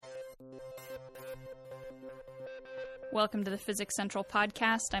Welcome to the Physics Central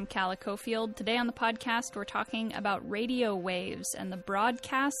podcast. I'm Calla Cofield. Today on the podcast, we're talking about radio waves and the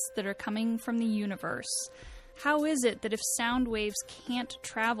broadcasts that are coming from the universe. How is it that if sound waves can't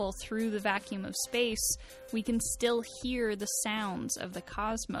travel through the vacuum of space, we can still hear the sounds of the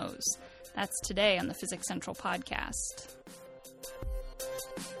cosmos? That's today on the Physics Central podcast.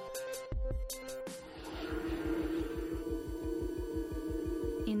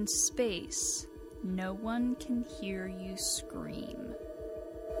 In space, no one can hear you scream.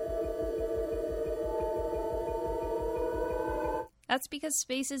 That's because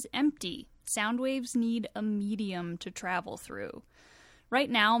space is empty. Sound waves need a medium to travel through. Right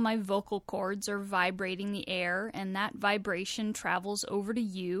now, my vocal cords are vibrating the air, and that vibration travels over to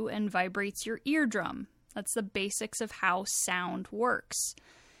you and vibrates your eardrum. That's the basics of how sound works.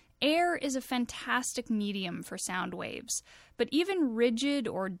 Air is a fantastic medium for sound waves, but even rigid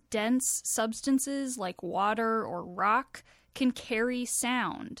or dense substances like water or rock can carry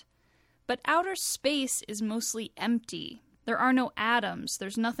sound. But outer space is mostly empty. There are no atoms,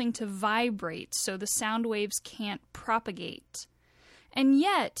 there's nothing to vibrate, so the sound waves can't propagate. And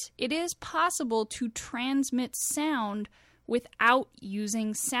yet, it is possible to transmit sound without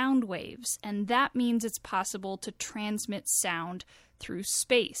using sound waves, and that means it's possible to transmit sound through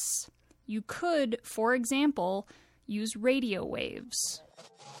space. You could, for example, use radio waves.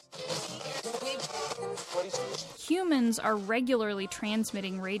 Humans are regularly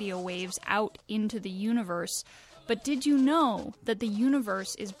transmitting radio waves out into the universe, but did you know that the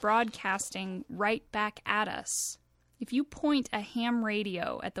universe is broadcasting right back at us? If you point a ham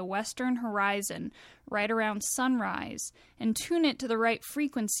radio at the western horizon right around sunrise and tune it to the right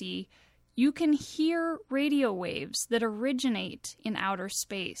frequency, you can hear radio waves that originate in outer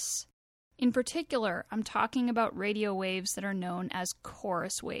space. In particular, I'm talking about radio waves that are known as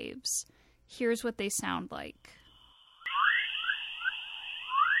chorus waves. Here's what they sound like.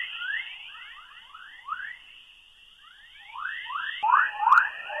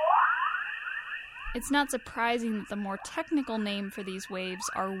 It's not surprising that the more technical name for these waves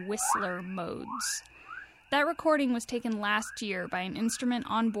are Whistler modes. That recording was taken last year by an instrument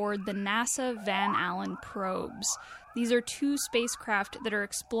on board the NASA Van Allen probes. These are two spacecraft that are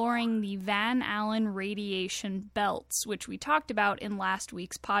exploring the Van Allen radiation belts, which we talked about in last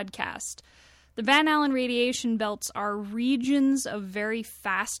week's podcast. The Van Allen radiation belts are regions of very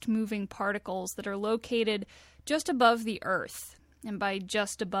fast-moving particles that are located just above the Earth. And by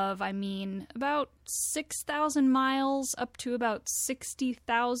just above, I mean about 6,000 miles up to about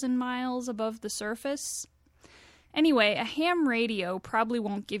 60,000 miles above the surface. Anyway, a ham radio probably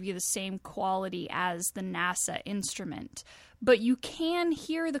won't give you the same quality as the NASA instrument, but you can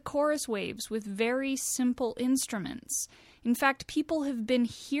hear the chorus waves with very simple instruments. In fact, people have been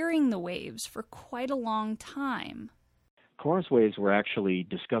hearing the waves for quite a long time. Chorus waves were actually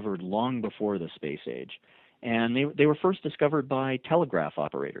discovered long before the space age, and they were first discovered by telegraph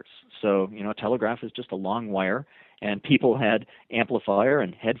operators. So, telegraph is just a long wire, and people had amplifier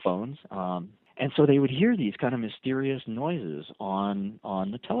and headphones, and so they would hear these kind of mysterious noises on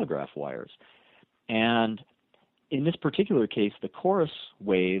the telegraph wires. And in this particular case, the chorus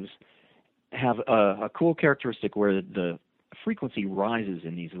waves have a cool characteristic where the frequency rises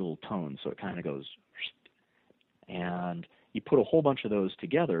in these little tones, so it kind of goes, and you put a whole bunch of those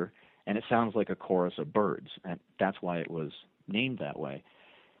together, and it sounds like a chorus of birds, and that's why it was named that way.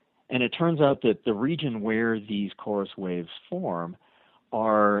 And it turns out that the region where these chorus waves form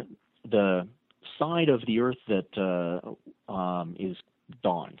are the side of the Earth that is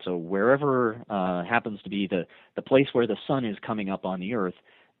dawn. So wherever happens to be the place where the sun is coming up on the Earth,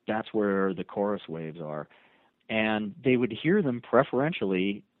 that's where the chorus waves are. And they would hear them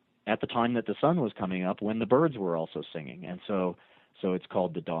preferentially at the time that the sun was coming up when the birds were also singing. And so it's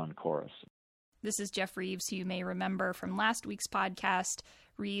called the dawn chorus. This is Jeff Reeves, who you may remember from last week's podcast.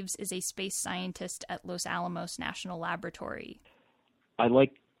 Reeves is a space scientist at Los Alamos National Laboratory. I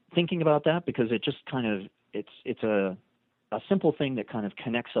like thinking about that because it just kind of, it's a simple thing that kind of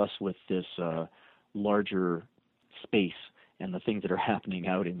connects us with this larger space and the things that are happening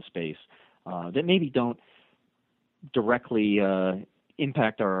out in space that maybe don't directly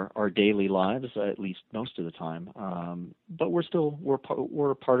impact our daily lives, at least most of the time, but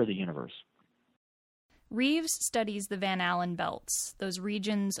we're part of the universe. Reeves studies the Van Allen belts, those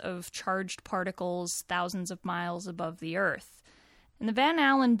regions of charged particles thousands of miles above the Earth. And the Van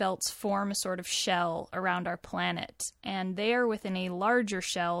Allen belts form a sort of shell around our planet, and they are within a larger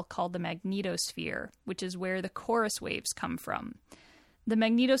shell called the magnetosphere, which is where the chorus waves come from. The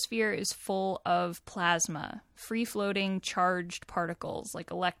magnetosphere is full of plasma, free-floating charged particles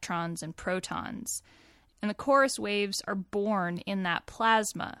like electrons and protons. and the chorus waves are born in that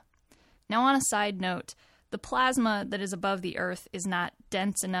plasma. Now, on a side note, the plasma that is above the Earth is not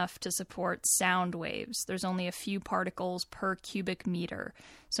dense enough to support sound waves. There's only a few particles per cubic meter,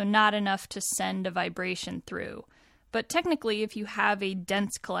 so not enough to send a vibration through. But technically, if you have a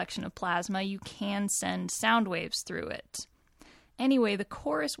dense collection of plasma, you can send sound waves through it. Anyway, the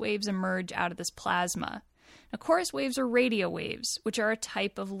chorus waves emerge out of this plasma. Now, chorus waves are radio waves, which are a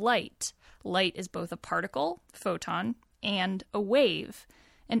type of light. Light is both a particle, photon, and a wave.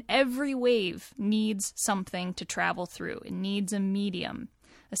 And every wave needs something to travel through. It needs a medium.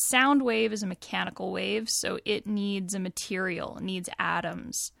 A sound wave is a mechanical wave, so it needs a material. It needs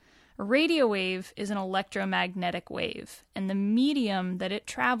atoms. A radio wave is an electromagnetic wave, and the medium that it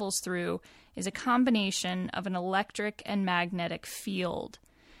travels through is a combination of an electric and magnetic field.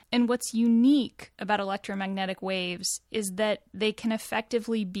 And what's unique about electromagnetic waves is that they can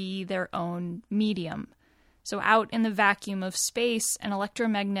effectively be their own medium. So out in the vacuum of space, an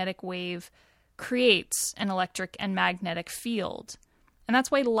electromagnetic wave creates an electric and magnetic field. And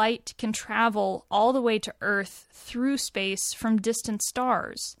that's why light can travel all the way to Earth through space from distant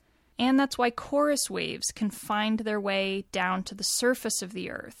stars. And that's why chorus waves can find their way down to the surface of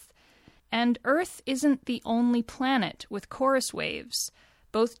the Earth. And Earth isn't the only planet with chorus waves.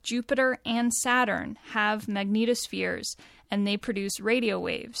 Both Jupiter and Saturn have magnetospheres, and they produce radio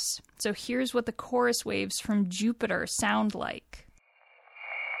waves. So here's what the chorus waves from Jupiter sound like.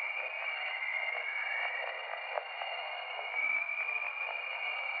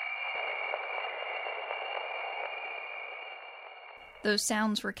 Those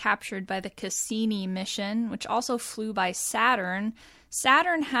sounds were captured by the Cassini mission, which also flew by Saturn.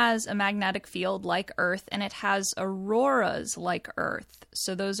 Saturn has a magnetic field like Earth, and it has auroras like Earth.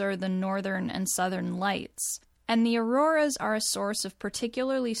 So those are the northern and southern lights. And the auroras are a source of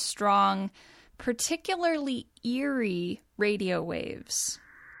particularly strong, particularly eerie radio waves.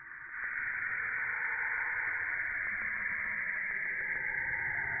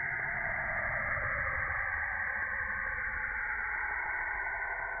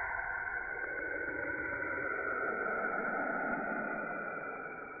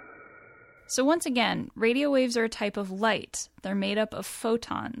 So once again, radio waves are a type of light. They're made up of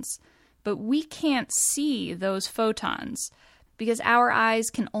photons. But we can't see those photons because our eyes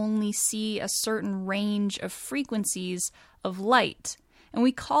can only see a certain range of frequencies of light. And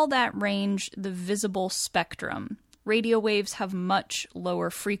we call that range the visible spectrum. Radio waves have much lower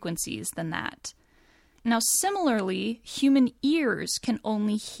frequencies than that. Now, similarly, human ears can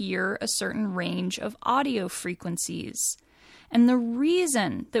only hear a certain range of audio frequencies. And the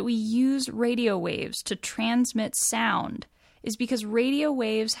reason that we use radio waves to transmit sound is because radio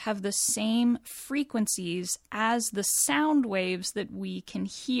waves have the same frequencies as the sound waves that we can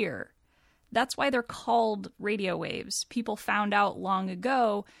hear. That's why they're called radio waves. People found out long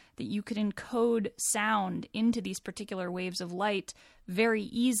ago that you could encode sound into these particular waves of light very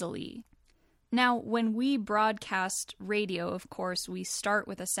easily. Now, when we broadcast radio, of course, we start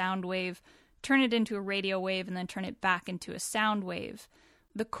with a sound wave, turn it into a radio wave, and then turn it back into a sound wave.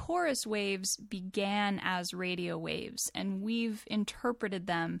 The chorus waves began as radio waves, and we've interpreted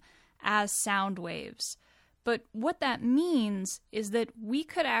them as sound waves. But what that means is that we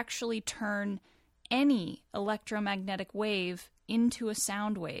could actually turn any electromagnetic wave into a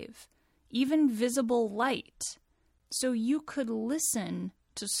sound wave, even visible light. So you could listen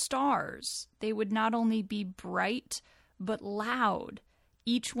to stars. They would not only be bright, but loud,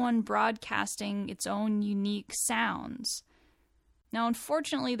 each one broadcasting its own unique sounds. Now,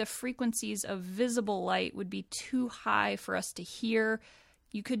 unfortunately, the frequencies of visible light would be too high for us to hear.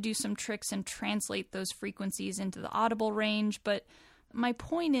 You could do some tricks and translate those frequencies into the audible range, but my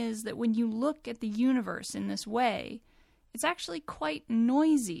point is that when you look at the universe in this way, it's actually quite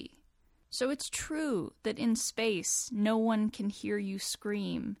noisy. So it's true that in space, no one can hear you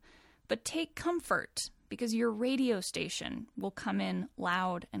scream, but take comfort, because your radio station will come in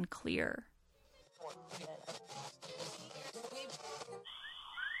loud and clear.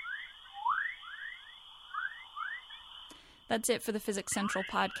 That's it for the Physics Central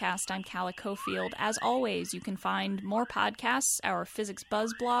podcast. I'm Calla Cofield. As always, you can find more podcasts, our Physics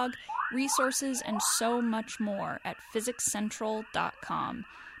Buzz blog, resources, and so much more at physicscentral.com.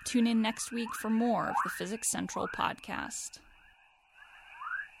 Tune in next week for more of the Physics Central podcast.